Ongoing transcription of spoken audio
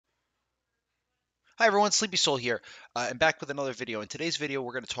Hi everyone, Sleepy Soul here, and back with another video. In today's video,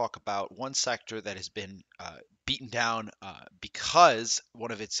 we're going to talk about one sector that has been beaten down because one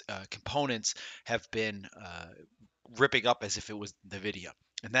of its components have been ripping up as if it was NVIDIA,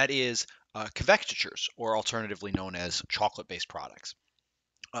 and that is convectures, or alternatively known as chocolate-based products.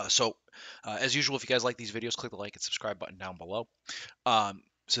 As usual, if you guys like these videos, click the like and subscribe button down below.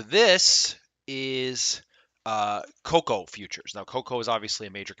 So this is cocoa futures. Now, cocoa is obviously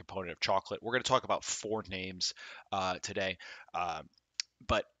a major component of chocolate. We're going to talk about four names today. Um,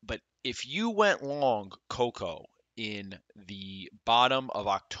 but if you went long cocoa in the bottom of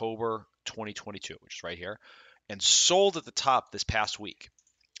October 2022, which is right here, and sold at the top this past week,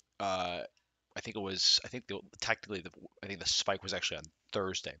 uh, I think it was. I think technically, I think the spike was actually on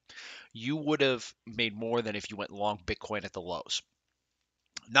Thursday. You would have made more than if you went long Bitcoin at the lows.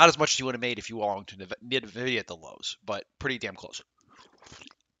 Not as much as you would have made if you belonged to NVIDIA at the lows, but pretty damn close.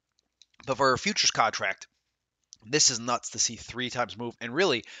 But for a futures contract, this is nuts to see three times move. And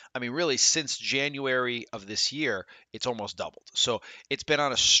really, I mean, really, since January of this year, it's almost doubled. So it's been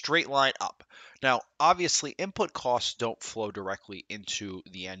on a straight line up. Now, obviously, input costs don't flow directly into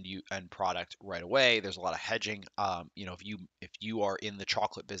the end product right away. There's a lot of hedging. If you are in the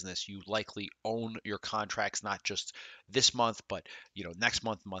chocolate business, you likely own your contracts not just this month, but next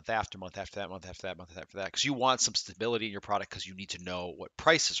month, month after that, month after that, month after that, because you want some stability in your product because you need to know what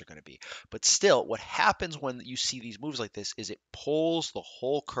prices are going to be. But still, what happens when you see these moves like this is it pulls the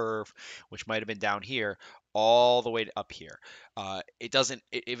whole curve, which might have been down here, all the way up here. It doesn't.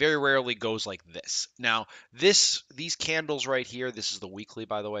 It very rarely goes like this. Now, these candles right here. This is the weekly,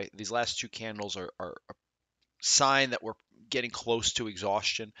 by the way. These last two candles are a sign that we're getting close to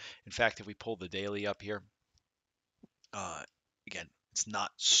exhaustion. In fact, if we pull the daily up here, uh, again, it's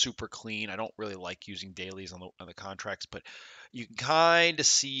not super clean. I don't really like using dailies on the contracts, but you can kind of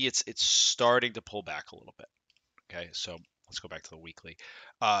see it's starting to pull back a little bit. Okay, so let's go back to the weekly.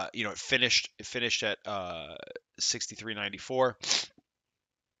 It finished at 63.94,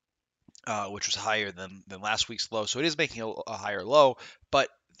 which was higher than last week's low. So it is making a higher low, but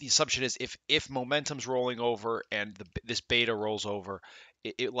the assumption is if momentum's rolling over and this beta rolls over,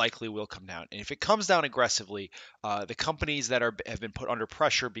 it likely will come down. And if it comes down aggressively, the companies that have been put under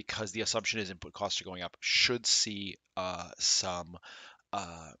pressure because the assumption is input costs are going up should see uh, some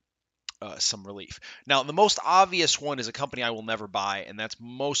relief. Now, the most obvious one is a company I will never buy, and that's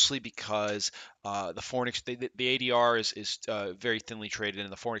mostly because the ADR is very thinly traded,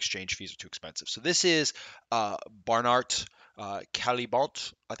 and the foreign exchange fees are too expensive. So this is Barnard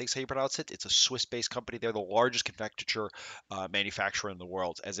Calibont, I think is how you pronounce it. It's a Swiss-based company. They're the largest confecture manufacturer in the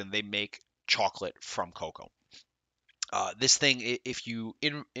world, as in they make chocolate from cocoa. This thing, if you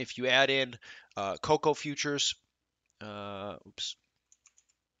add in cocoa futures, oops.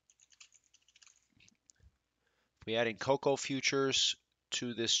 We add in cocoa futures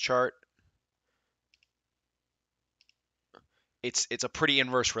to this chart. It's a pretty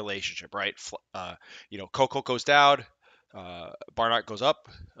inverse relationship, right? Cocoa goes down, Barnard goes up,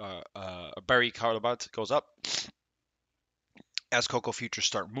 Berry Cardamont goes up. As cocoa futures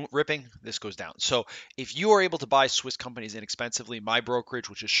start ripping, this goes down. So if you are able to buy Swiss companies inexpensively, my brokerage,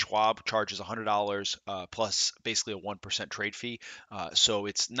 which is Schwab, charges $100 plus basically a 1% trade fee. So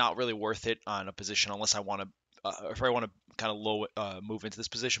it's not really worth it on a position unless I want to if I want to kind of low move into this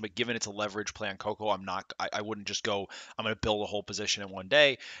position, but given it's a leverage play on cocoa, I wouldn't just go. I'm going to build a whole position in one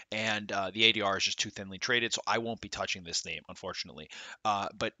day, and the ADR is just too thinly traded, so I won't be touching this name, unfortunately.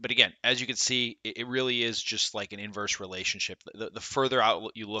 But again, as you can see, it really is just like an inverse relationship. The further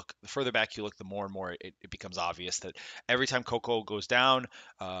out you look, the further back you look, the more and more it becomes obvious that every time cocoa goes down,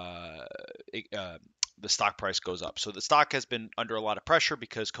 it, the stock price goes up. So the stock has been under a lot of pressure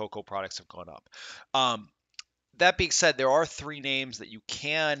because cocoa products have gone up. That being said, there are three names that you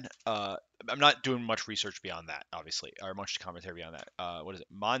can. I'm not doing much research beyond that, obviously, or much commentary beyond that. What is it?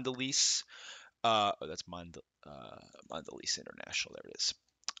 Mondelez. That's Mondelez International. There it is.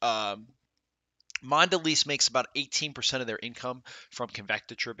 Mondelez makes about 18% of their income from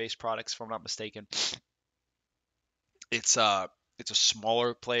convecture-based products, if I'm not mistaken. It's a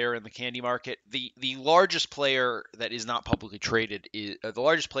smaller player in the candy market. The largest player that is not publicly traded is the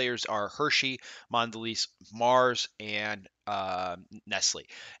largest players are Hershey, Mondelez, Mars, and Nestle.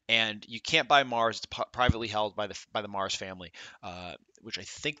 And you can't buy Mars; it's privately held by the Mars family, which I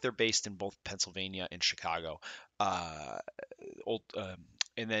think they're based in both Pennsylvania and Chicago. Uh, old.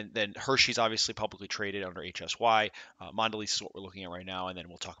 And then Hershey's obviously publicly traded under HSY. Mondelez is what we're looking at right now, and then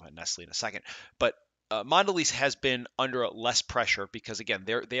we'll talk about Nestle in a second. But Mondelez has been under less pressure because again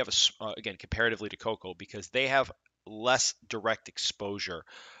they have again comparatively to cocoa because they have less direct exposure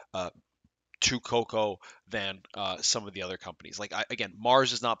uh, to cocoa than some of the other companies. Like again,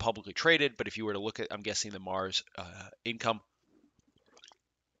 Mars is not publicly traded, but if you were to look at, I'm guessing the Mars income,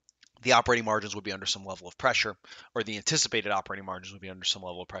 the operating margins would be under some level of pressure, or the anticipated operating margins would be under some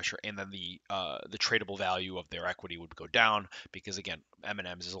level of pressure, and then the tradable value of their equity would go down because again,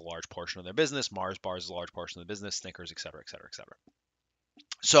 M&M's is a large portion of their business, Mars bars is a large portion of the business, Snickers, et cetera, et cetera, et cetera.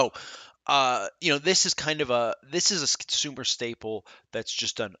 So, this is a consumer staple that's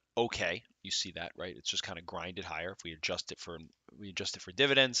just done okay. You see that, right? It's just kind of grinded higher. If we adjust it for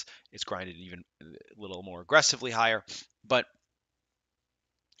dividends, it's grinded even a little more aggressively higher. But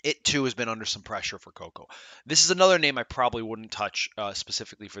it too has been under some pressure for cocoa. This is another name I probably wouldn't touch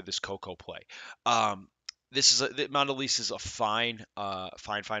specifically for this cocoa play. Mondelez is a fine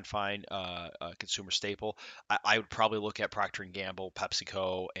consumer staple. I would probably look at Procter and Gamble,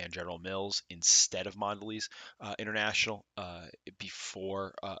 PepsiCo, and General Mills instead of Mondelez International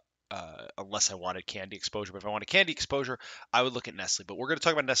before. Unless I wanted candy exposure, but if I wanted candy exposure, I would look at Nestle. But we're going to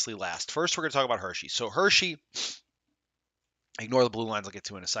talk about Nestle last. First, we're going to talk about Hershey. So Hershey, ignore the blue lines, I'll get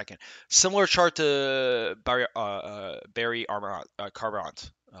to in a second. Similar chart to Barry Carbonate.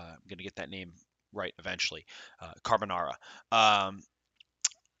 I'm going to get that name right eventually. Carbonara.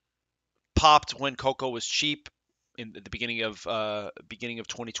 Popped when cocoa was cheap in the beginning of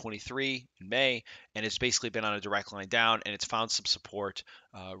 2023 in May, and it's basically been on a direct line down, and it's found some support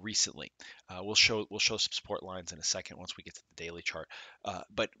recently. We'll show some support lines in a second once we get to the daily chart.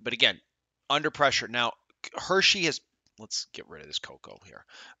 But again, under pressure now. Hershey has Let's get rid of this cocoa here.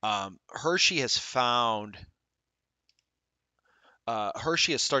 Hershey has started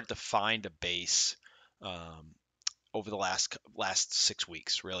to find a base over the last 6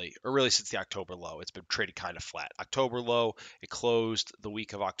 weeks, really, or really since the October low. It's been trading kind of flat. October low, it closed the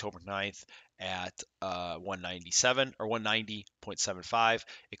week of October 9th at 197 or 190.75.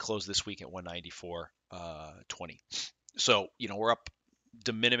 It closed this week at 194.20. So, we're up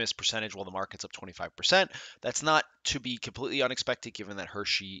de minimis percentage while the market's up 25%. That's not to be completely unexpected given that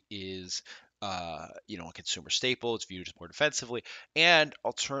Hershey is a consumer staple. It's viewed as more defensively, and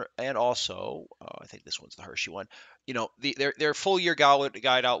also I think this one's the Hershey one. Their full year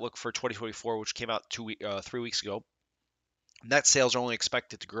guide outlook for 2024, which came out 3 weeks ago, net sales are only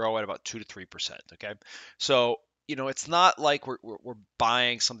expected to grow at about 2 to 3%. Okay, so it's not like we're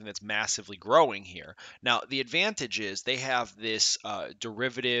buying something that's massively growing here. Now, the advantage is they have this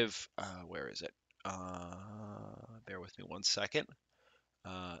derivative. Where is it? Bear with me one second.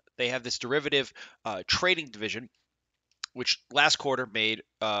 They have this derivative trading division, which last quarter made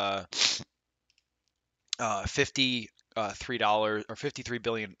 $53 or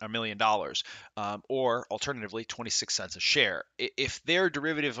 $53 million, or alternatively 26 cents a share. If their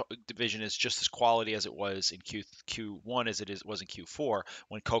derivative division is just as quality as it was in Q1 as it was in Q4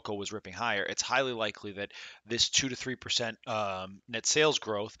 when cocoa was ripping higher, it's highly likely that this 2 to 3% net sales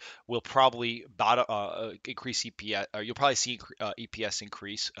growth will probably increase EPS. You'll probably see EPS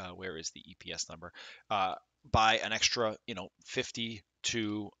increase. Where is the EPS number? By an extra 50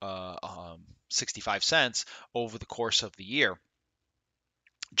 to 65 cents over the course of the year,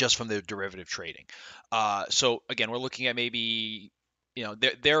 just from the derivative trading. So again, we're looking at maybe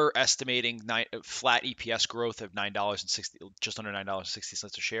they're estimating flat EPS growth of just under $9.60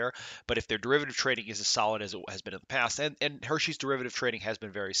 a share. But if their derivative trading is as solid as it has been in the past, and Hershey's derivative trading has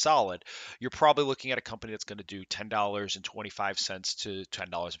been very solid, you're probably looking at a company that's going to do $10.25 to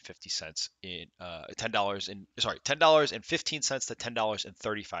 $10.50 in $10.15 to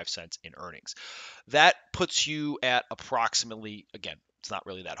 $10.35 in earnings. That puts you at approximately, again, it's not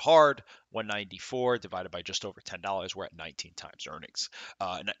really that hard. 194 divided by just over $10, we're at 19 times earnings.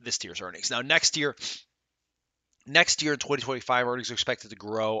 This year's earnings. Now, next year in 2025, earnings are expected to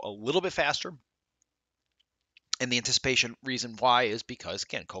grow a little bit faster. And the anticipation reason why is because,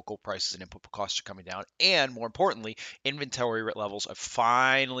 again, cocoa prices and input costs are coming down. And more importantly, inventory levels are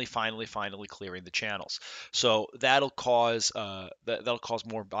finally clearing the channels. So that'll cause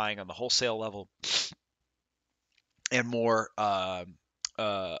more buying on the wholesale level and more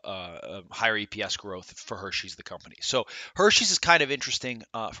higher EPS growth for Hershey's, the company. So Hershey's is kind of interesting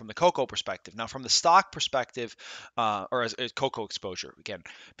from the cocoa perspective. Now, from the stock perspective, or as cocoa exposure, again,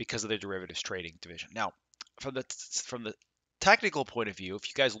 because of their derivatives trading division. Now, from the technical point of view, if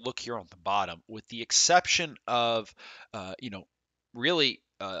you guys look here on the bottom, with the exception of, really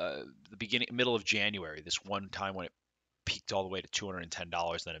the middle of January, this one time when it peaked all the way to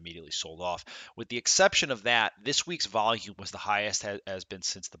 $210, then immediately sold off. With the exception of that, this week's volume was the highest has been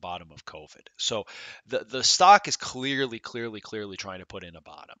since the bottom of COVID. So the stock is clearly trying to put in a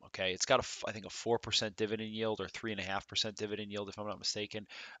bottom. Okay, it's got I think a 4% dividend yield or 3.5% dividend yield if I'm not mistaken.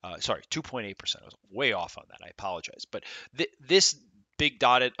 Sorry, 2.8%. I was way off on that. I apologize. But this big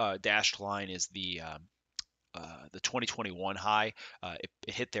dotted dashed line is the 2021 high. It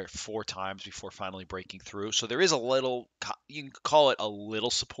hit there 4 times before finally breaking through. So there is a little, you can call it a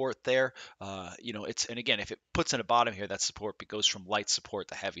little support there. And again, if it puts in a bottom here, that support goes from light support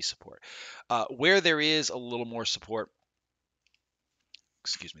to heavy support. Where there is a little more support,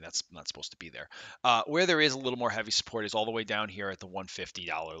 excuse me, that's not supposed to be there. Where there is a little more heavy support is all the way down here at the the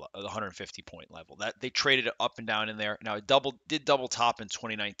 150 point level. That they traded it up and down in there. Now it did double top in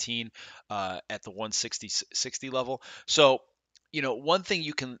 2019 at the 160 level. So one thing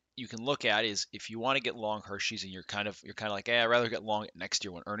you can look at is if you want to get long Hershey's and you're kind of like, I'd rather get long next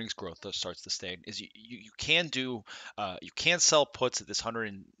year when earnings growth starts to stay. Is you can do you can sell puts at this 100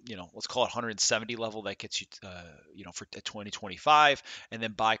 and let's call it 170 level that gets you for 2025, and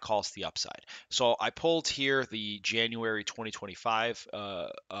then buy calls to the upside. So I pulled here the January 2025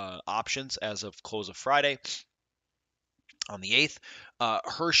 options as of close of Friday on the 8th.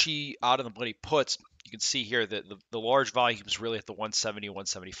 Hershey out of the money puts, you can see here that the large volume is really at the 170,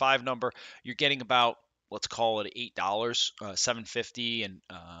 175 number. You're getting about, let's call it $8, 750 and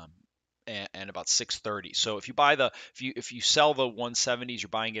about 630. So if you sell the 170s, you're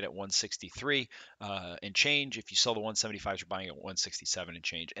buying it at 163 and change. If you sell the 175s, you're buying it at 167 and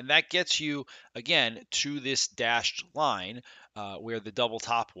change. And that gets you again to this dashed line where the double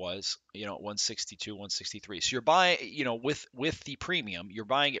top was, at 162, 163. So you're buying, with the premium, you're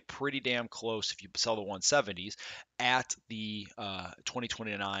buying it pretty damn close if you sell the 170s at the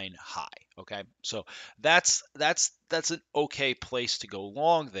 2029 high. Okay, so that's an okay place to go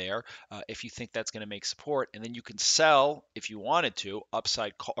long there if you think that's going to make support, and then you can sell if you wanted to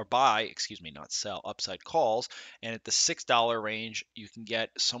upside call or buy, excuse me, not sell, upside calls, and at the $6 range you can get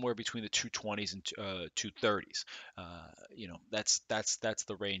somewhere between the 220s and 230s. That's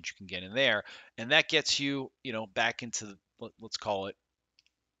the range you can get in there, and that gets you back into let's call it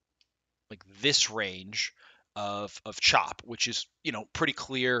like this range of chop, which is pretty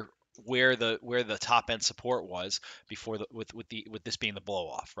clear where the top end support was before with this being the blow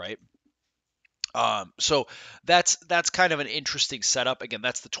off, right? So that's kind of an interesting setup. Again,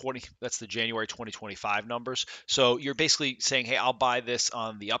 that's the January 2025 numbers. So you're basically saying, hey, I'll buy this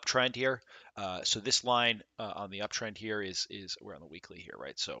on the uptrend here. So this line on the uptrend here is we're on the weekly here,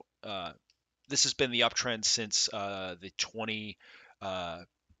 right? So this has been the uptrend since the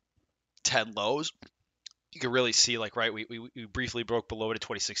 2010 lows. You can really see, like, right, we briefly broke below it in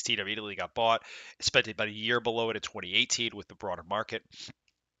 2016, immediately got bought. Spent about a year below it in 2018 with the broader market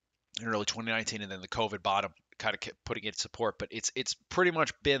in early 2019, and then the COVID bottom kind of kept putting it support, but it's pretty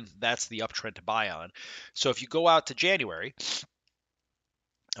much been that's the uptrend to buy on. So if you go out to January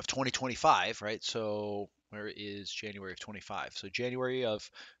of 2025, right? So where is January of 25? So January of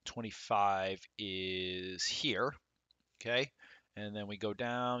 25 is here, okay? And then we go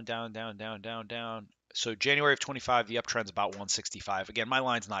down, down, down, down, down, down. So January of 25, the uptrend's about 165. Again, my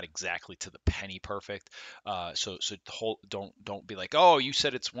line's not exactly to the penny perfect. So don't be like, oh, you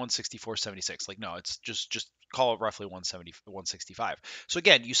said it's 164.76. Like, no, it's just call it roughly 170, 165. So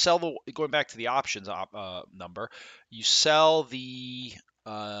again, going back to the options number, you sell the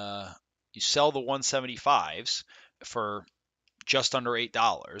you sell the 175s for just under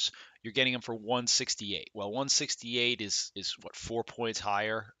 $8. You're getting them for 168. Well, 168 is what, 4 points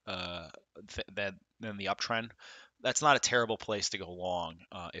higher than the uptrend. That's not a terrible place to go long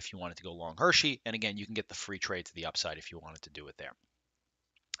if you wanted to go long Hershey. And again, you can get the free trade to the upside if you wanted to do it there.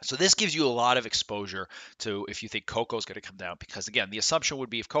 So this gives you a lot of exposure to if you think cocoa is going to come down, because again, the assumption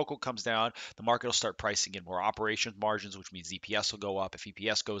would be if cocoa comes down, the market will start pricing in more operation margins, which means EPS will go up. If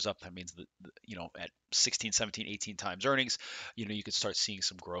EPS goes up, that means that at 16, 17, 18 times earnings, you could start seeing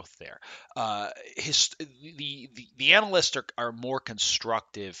some growth there. The analysts are more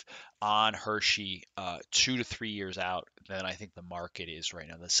constructive on Hershey 2 to 3 years out than I think the market is right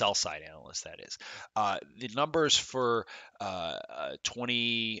now. The sell side analyst, that is. The numbers for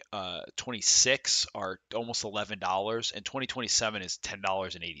 2026 are almost $11, and 2027 is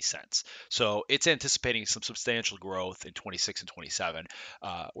 $10.80. So it's anticipating some substantial growth in 26 and 27.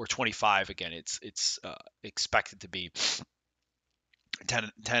 Or 25 again, it's expected to be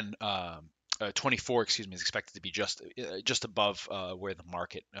 24, excuse me, is expected to be just above where the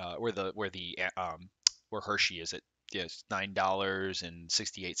market where Hershey is at Yes,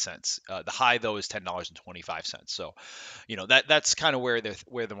 $9.68. The high though is $10.25. So that's kind of where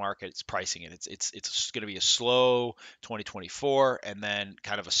the market's pricing it. It's going to be a slow 2024 and then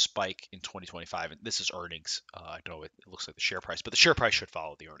kind of a spike in 2025. And this is earnings. I know it looks like the share price, but the share price should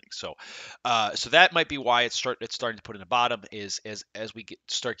follow the earnings. So that might be why it's starting to put in the bottom. Is as we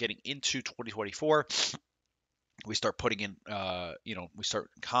start getting into 2024. We start putting in,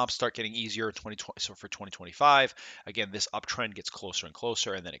 comps start getting easier in 2020. So for 2025, again, this uptrend gets closer and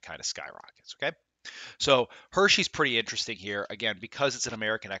closer, and then it kind of skyrockets. Okay. So Hershey's pretty interesting here. Again, because it's an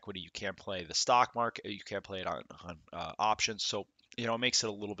American equity, you can't play the stock market. You can't play it on options. So it makes it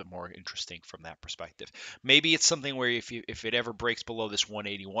a little bit more interesting from that perspective. Maybe it's something where if it ever breaks below this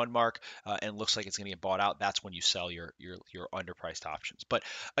 181 mark and looks like it's going to get bought out, that's when you sell your underpriced options. But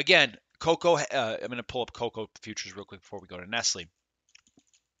again, cocoa. I'm going to pull up cocoa futures real quick before we go to Nestle.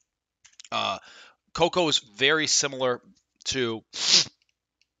 Uh, Cocoa is very similar to.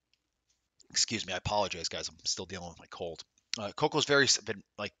 Excuse me, I apologize, guys. I'm still dealing with my cold. Coco's been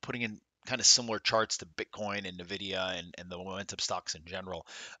like putting in kind of similar charts to Bitcoin and Nvidia and the momentum stocks in general.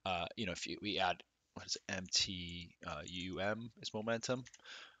 If we add what is it, MTUM is momentum.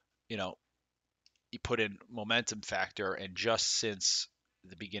 You know, you put in momentum factor, and just since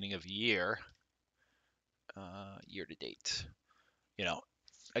the beginning of the year, year to date, you know,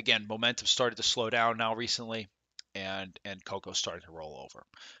 again, momentum started to slow down now recently, and Cocoa started to roll over.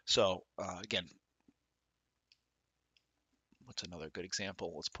 So again, what's another good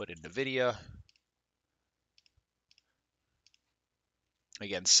example? Let's put in Nvidia.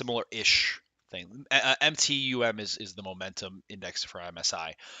 Again, similar-ish thing. MTUM is the momentum index for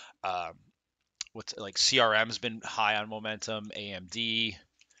MSI. Um, what's like CRM's been high on momentum. AMD,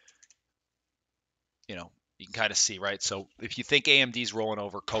 you can kind of see, right? So if you think AMD's rolling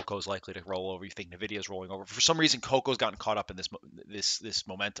over, Cocoa's likely to roll over. You think Nvidia's rolling over. For some reason, Cocoa's gotten caught up in this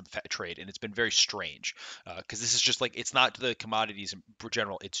momentum trade, and it's been very strange because this is just like it's not the commodities in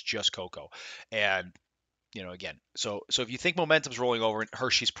general. It's just cocoa, and again, so if you think momentum's rolling over,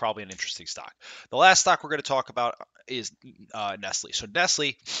 Hershey's probably an interesting stock. The last stock we're going to talk about is Nestle. So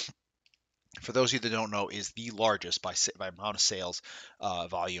Nestle, for those of you that don't know, is the largest by amount of sales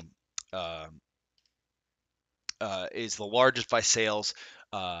volume. Um, is the largest by sales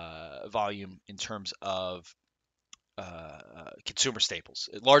volume in terms of consumer staples,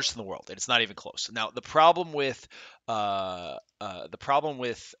 largest in the world, and it's not even close. Now, the problem with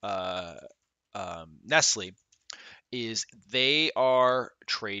Nestle is they are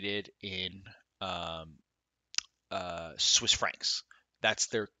traded in um, Swiss francs. That's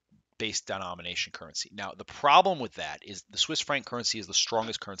their base denomination currency. Now, the problem with that is the Swiss franc currency is the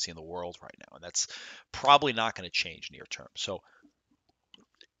strongest currency in the world right now, and that's probably not going to change near term. So,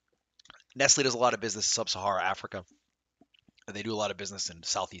 Nestle does a lot of business in Sub-Saharan Africa. They do a lot of business in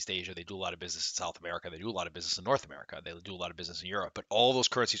Southeast Asia. They do a lot of business in South America. They do a lot of business in North America. They do a lot of business in Europe. But all those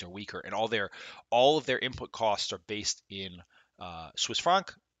currencies are weaker, and all of their input costs are based in Swiss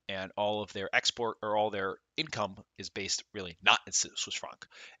franc, and all of their export or all their income is based really not in Swiss franc.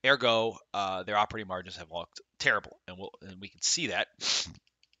 Ergo, their operating margins have looked terrible, and we can see that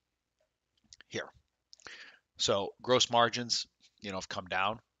here. So gross margins, have come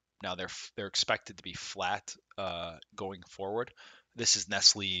down. Now they're expected to be flat going forward. This is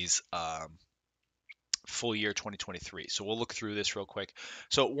Nestle's full year 2023. So we'll look through this real quick.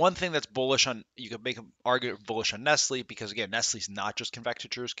 So one thing that's bullish on, you can make an argument bullish on Nestle because again, Nestle's not just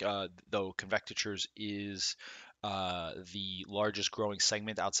confectures, though confectures is the largest growing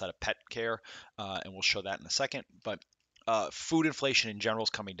segment outside of pet care, and we'll show that in a second. But food inflation in general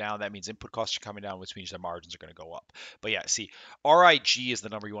is coming down. That means input costs are coming down, which means their margins are going to go up. But yeah, see, RIG is the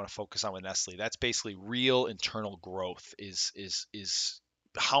number you want to focus on with Nestle. That's basically real internal growth is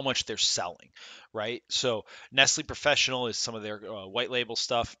how much they're selling, right? So Nestle Professional is some of their white label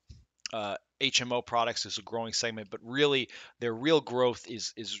stuff. HMO products is a growing segment, but really their real growth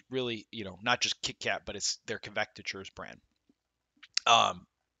is really not just Kit Kat, but it's their confectures brand.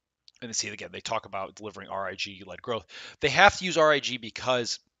 And see again, they talk about delivering RIG led growth. They have to use RIG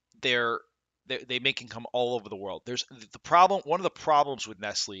because they make income all over the world. There's the problem. One of the problems with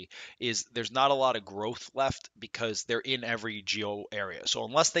Nestle is there's not a lot of growth left because they're in every geo area. So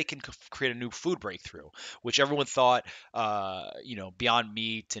unless they can create a new food breakthrough, which everyone thought, Beyond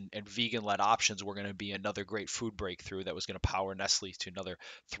Meat and vegan-led options were going to be another great food breakthrough that was going to power Nestle to another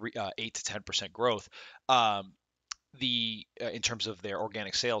 8 to 10% growth. In terms of their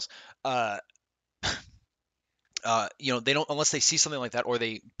organic sales, they don't, unless they see something like that or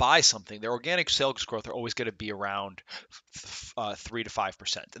they buy something. Their organic sales growth are always going to be around 3 to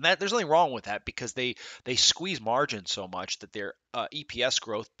 5%, and that there's nothing wrong with that because they squeeze margins so much that their EPS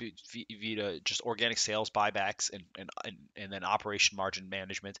growth via just organic sales buybacks and then operation margin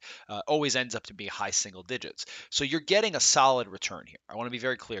management always ends up to be high single digits. So you're getting a solid return here. I want to be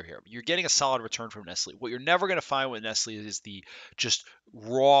very clear here. You're getting a solid return from Nestle. What you're never going to find with Nestle is the just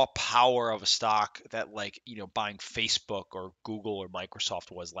raw power of a stock that, like, buying Facebook or Google or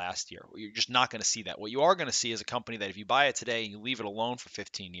Microsoft was last year. You're just not going to see that. What you are going to see is a company that if you buy it today and you leave it alone for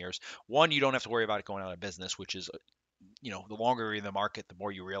 15 years, one, you don't have to worry about it going out of business, which is, the longer you're in the market, the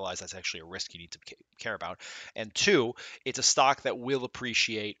more you realize that's actually a risk you need to care about. And two, it's a stock that will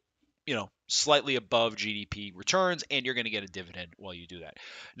appreciate, slightly above GDP returns, and you're going to get a dividend while you do that.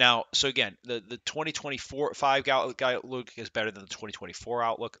 Now, so again, the 2024 outlook is better than the 2024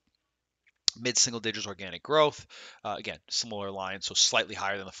 outlook. Mid-single digits organic growth, again, similar line, so slightly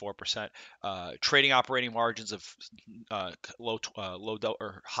higher than the 4%. Trading operating margins of low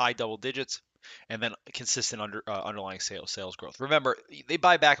or high double digits, and then consistent underlying sales growth. Remember, they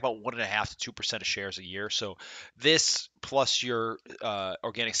buy back about 1.5 to 2% of shares a year, so this plus your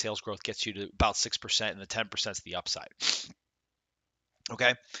organic sales growth gets you to about 6%, and the 10% is the upside.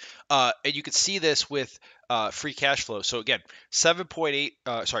 Okay. And you can see this with free cash flow. So again,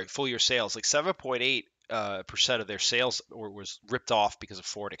 7.8, full year sales, like 7.8 percent of their sales was ripped off because of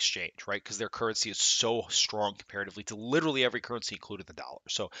foreign exchange, right? Because their currency is so strong comparatively to literally every currency, including the dollar.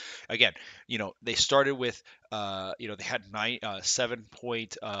 So again, they started with, they had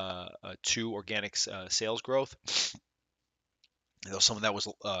 7.2 organic sales growth. Though some of that was,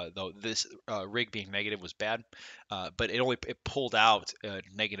 though this rig being negative was bad, but it pulled out a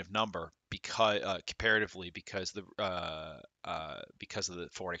negative number because comparatively because of the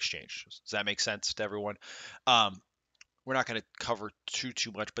foreign exchange. Does that make sense to everyone? We're not going to cover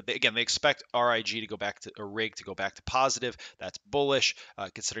too much, but again, they expect RIG to go back to, or RIG to go back to positive. That's bullish,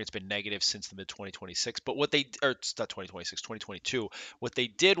 considering it's been negative since the mid 2026. But it's not 2026, 2022. What they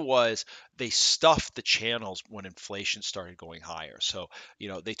did was they stuffed the channels when inflation started going higher. So,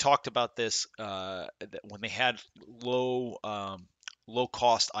 they talked about this when they had low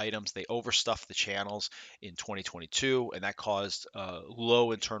cost items, they overstuffed the channels in 2022, and that caused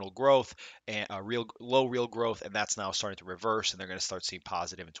low internal growth and low real growth, and that's now starting to reverse, and they're going to start seeing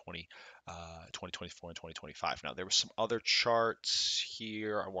positive in 2024 and 2025. Now, there were some other charts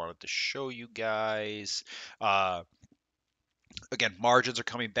here I wanted to show you guys. Again, margins are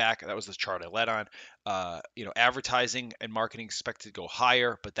coming back. That was the chart I led on. Advertising and marketing expected to go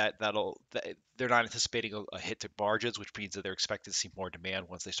higher, but they're not anticipating a hit to margins, which means that they're expected to see more demand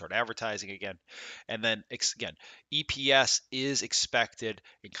once they start advertising again. And then again, EPS is expected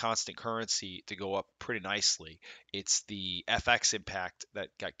in constant currency to go up pretty nicely. It's the FX impact that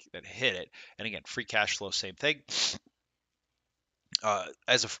hit it. And again, free cash flow, same thing. I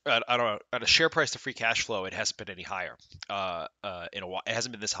don't know, at a share price to free cash flow, it hasn't been any higher in a while. It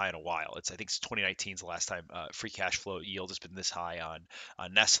hasn't been this high in a while. I think it's 2019 is the last time free cash flow yield has been this high on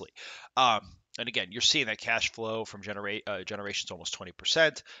Nestle. And again, you're seeing that cash flow from generation's almost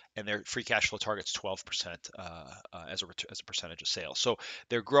 20%, and their free cash flow target's 12% as a percentage of sales. So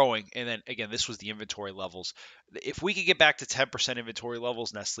they're growing. And then again, this was the inventory levels. If we could get back to 10% inventory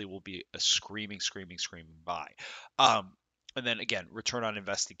levels, Nestle will be a screaming buy. And then again, return on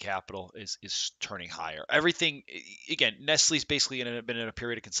invested capital is turning higher. Everything, again, Nestle's basically been in a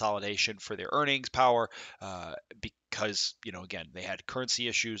period of consolidation for their earnings power, because again, they had currency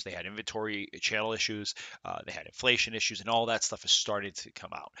issues, they had inventory channel issues, they had inflation issues, and all that stuff is starting to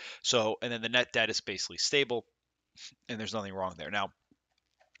come out. So, and then the net debt is basically stable, and there's nothing wrong there. Now,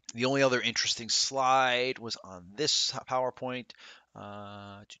 the only other interesting slide was on this PowerPoint.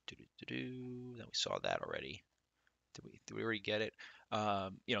 Then we saw that already. Did we already get it?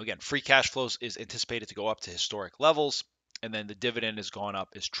 Again, free cash flows is anticipated to go up to historic levels, and then the dividend has gone up,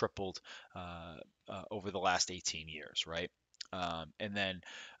 is tripled over the last 18 years, right? And then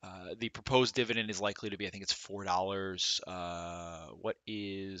the proposed dividend is likely to be, I think it's $4.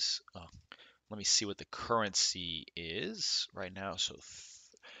 Let me see what the currency is right now. So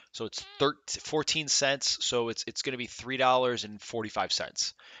it's 14 cents. So it's going to be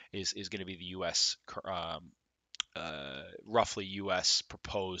 $3.45 is going to be the U.S. Roughly U.S.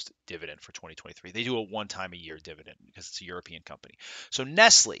 proposed dividend for 2023. They do a one-time a year dividend because it's a European company. So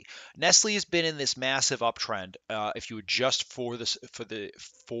Nestle has been in this massive uptrend. If you adjust for the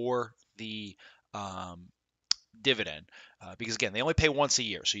dividend, because again they only pay once a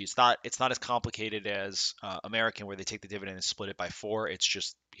year, so it's not as complicated as American where they take the dividend and split it by four. It's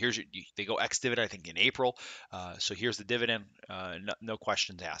just they go ex dividend I think in April, so here's the dividend, no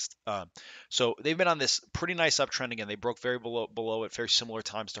questions asked. So they've been on this pretty nice uptrend again. They broke very below at very similar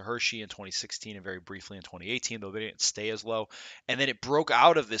times to Hershey in 2016 and very briefly in 2018, though they didn't stay as low, and then it broke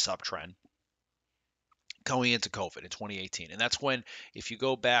out of this uptrend going into COVID in 2018. And that's when, if you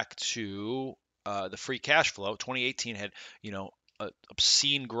go back to the free cash flow, 2018 had, you know,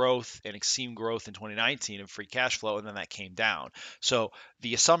 obscene growth and obscene growth in 2019 in free cash flow, and then that came down. So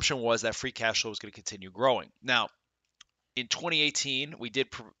the assumption was that free cash flow was going to continue growing. Now, in 2018, we did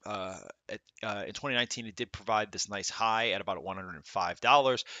in 2019 it did provide this nice high at about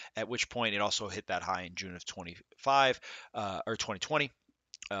 $105. At which point it also hit that high in June of 25 or 2020.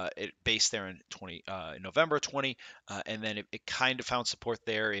 It based there in November 20, and then it kind of found support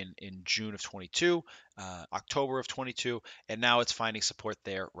there in June of 22, October of 22, and now it's finding support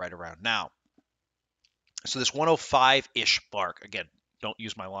there right around now. So this 105-ish mark, again, don't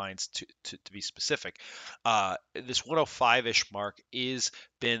use my lines to be specific. This 105-ish mark is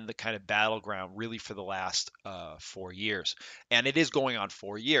been the kind of battleground really for the last 4 years, and it is going on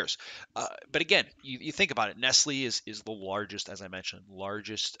 4 years. But again, you think about it. Nestle is the largest, as I mentioned,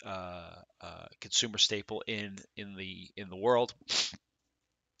 largest consumer staple in the world.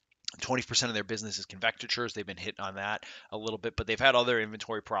 20% of their business is convectures. They've been hit on that a little bit, but they've had other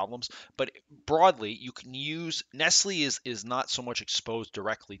inventory problems. But broadly, you can use Nestle is not so much exposed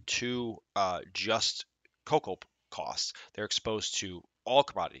directly to just cocoa costs. They're exposed to all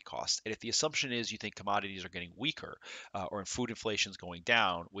commodity costs. And if the assumption is you think commodities are getting weaker or food inflation is going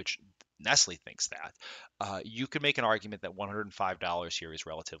down, which Nestle thinks that, you could make an argument that $105 here is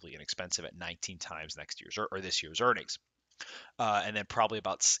relatively inexpensive at 19 times next year's or this year's earnings. And then probably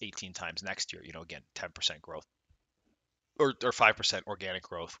about 18 times next year. Again, 10% growth or 5% organic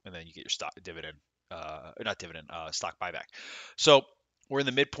growth, and then you get your stock dividend, not dividend, stock buyback. So we're in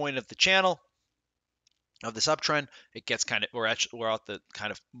the midpoint of the channel of this uptrend. It gets kind of we're at the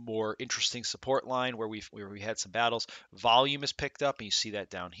kind of more interesting support line where we had some battles. Volume is picked up, and you see that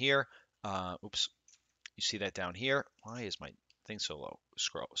down here. Oops, you see that down here. Why is my thing so low?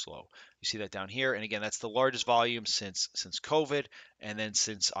 Scroll slow. You see that down here, and again, that's the largest volume since COVID, and then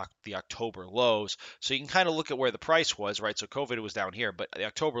since the October lows. So you can kind of look at where the price was, right? So COVID was down here, but the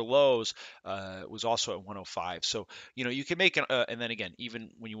October lows was also at 105. So you can make and then again,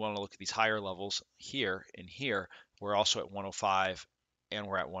 even when you want to look at these higher levels here and here, we're also at 105 and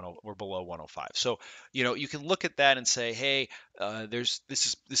we're below 105. So you can look at that and say, hey, this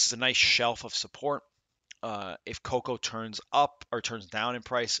is a nice shelf of support. If cocoa turns up or turns down in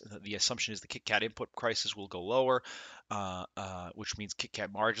price, the assumption is the Kit Kat input prices will go lower, which means Kit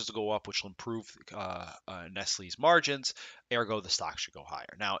Kat margins will go up, which will improve Nestle's margins. Ergo, the stock should go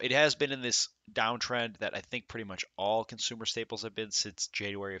higher. Now, it has been in this downtrend that I think pretty much all consumer staples have been since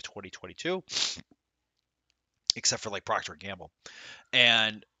January of 2022, except for like Procter & Gamble.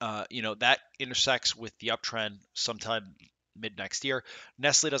 And that intersects with the uptrend sometime mid next year.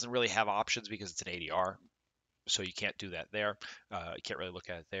 Nestle doesn't really have options because it's an ADR, so you can't do that there. You can't really look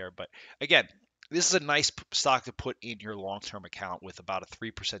at it there. But again, this is a nice stock to put in your long-term account with about a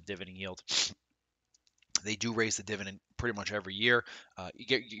 3% dividend yield. They do raise the dividend pretty much every year.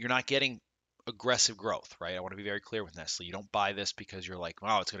 You're not getting aggressive growth, right? I want to be very clear with Nestle. You don't buy this because you're like,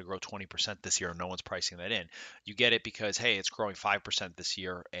 wow, it's going to grow 20% this year and no one's pricing that in. You get it because, hey, it's growing 5% this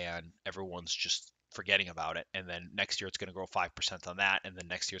year and everyone's just forgetting about it. And then next year it's going to grow 5% on that. And then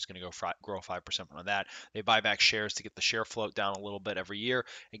next year it's going to grow 5% on that. They buy back shares to get the share float down a little bit every year.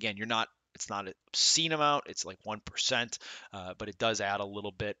 Again, it's not an obscene amount. It's like 1%, but it does add a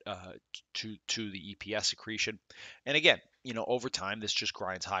little bit to the EPS accretion. And again, over time, this just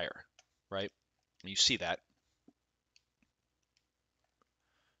grinds higher, right? You see that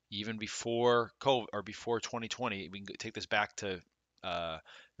even before COVID or before 2020. We can take this back to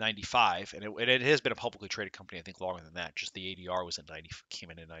 95, and it has been a publicly traded company, I think, longer than that. Just the ADR was at 90, came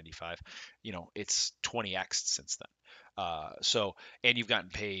in at 95. It's 20x since then. And you've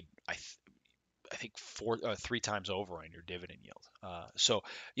gotten paid, I think three times over on your dividend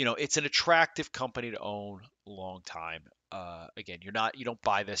yield. It's an attractive company to own long time. Again, you don't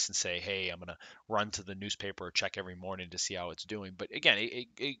buy this and say, hey, I'm gonna run to the newspaper or check every morning to see how it's doing. But again,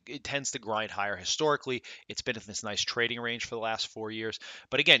 it tends to grind higher historically. It's been in this nice trading range for the last 4 years.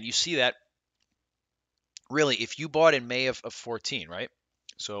 But again, you see that really if you bought in May of 14, right?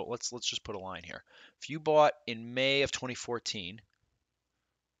 So let's just put a line here. If you bought in May of 2014,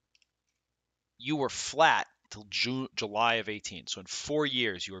 you were flat till July of 18. So in 4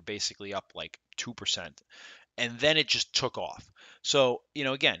 years, you were basically up like 2%. and then it just took off. So,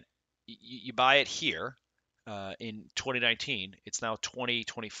 again, you buy it here in 2019. It's now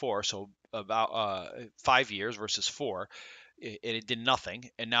 2024, so about 5 years versus four. And it did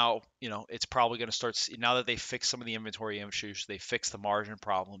nothing. And now, it's probably going to start. Now that they fix some of the inventory issues, they fix the margin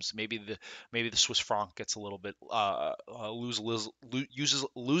problems. Maybe the Swiss franc gets a little bit loses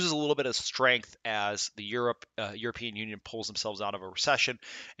a little bit of strength as the European Union pulls themselves out of a recession,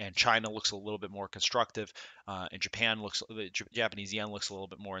 and China looks a little bit more constructive, and the Japanese yen looks a little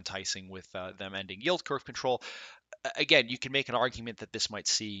bit more enticing with them ending yield curve control. Again, you can make an argument that this might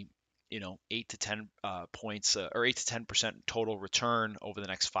see 8 to 10 points or 8 to 10% total return over the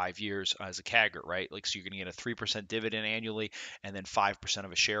next 5 years as a CAGR, right? Like, so you're going to get a 3% dividend annually and then 5%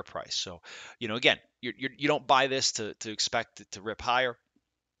 of a share price. So, again, you don't buy this to expect it to rip higher,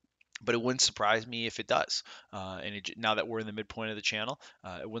 but it wouldn't surprise me if it does. Now that we're in the midpoint of the channel,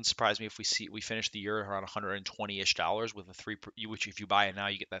 it wouldn't surprise me if we finish the year around 120-ish dollars with a which if you buy it now,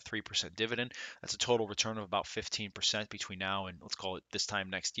 you get that 3% dividend. That's a total return of about 15% between now and, let's call it, this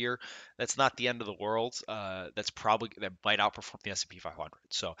time next year. That's not the end of the world. That might outperform the S&P 500.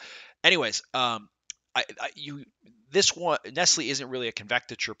 So, anyways, this one, Nestle isn't really a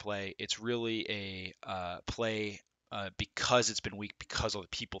convectiture play. It's really a play because it's been weak, because other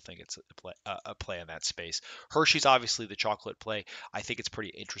people think it's a play in that space. Hershey's obviously the chocolate play. I think it's pretty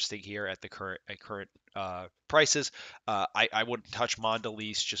interesting here at the current prices. I wouldn't touch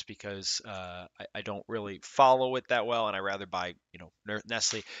Mondelez just because I don't really follow it that well, and I rather buy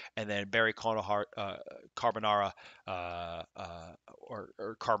Nestle, and then Berry Carbonara or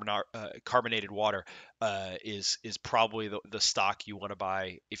carbonated water is probably the stock you want to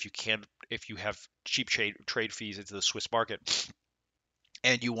buy if you have cheap trade fees into the Swiss market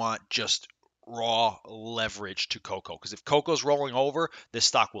and you want just raw leverage to cocoa. Because if cocoa's rolling over, this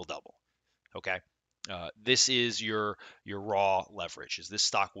stock will double. Okay. This is your raw leverage. Is this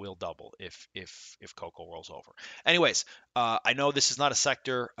stock will double if cocoa rolls over? Anyways, I know this is not a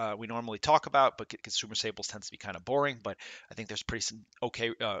sector we normally talk about, but consumer staples tends to be kind of boring. But I think there's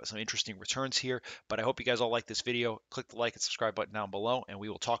some interesting returns here. But I hope you guys all like this video. Click the like and subscribe button down below, and we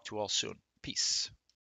will talk to you all soon. Peace.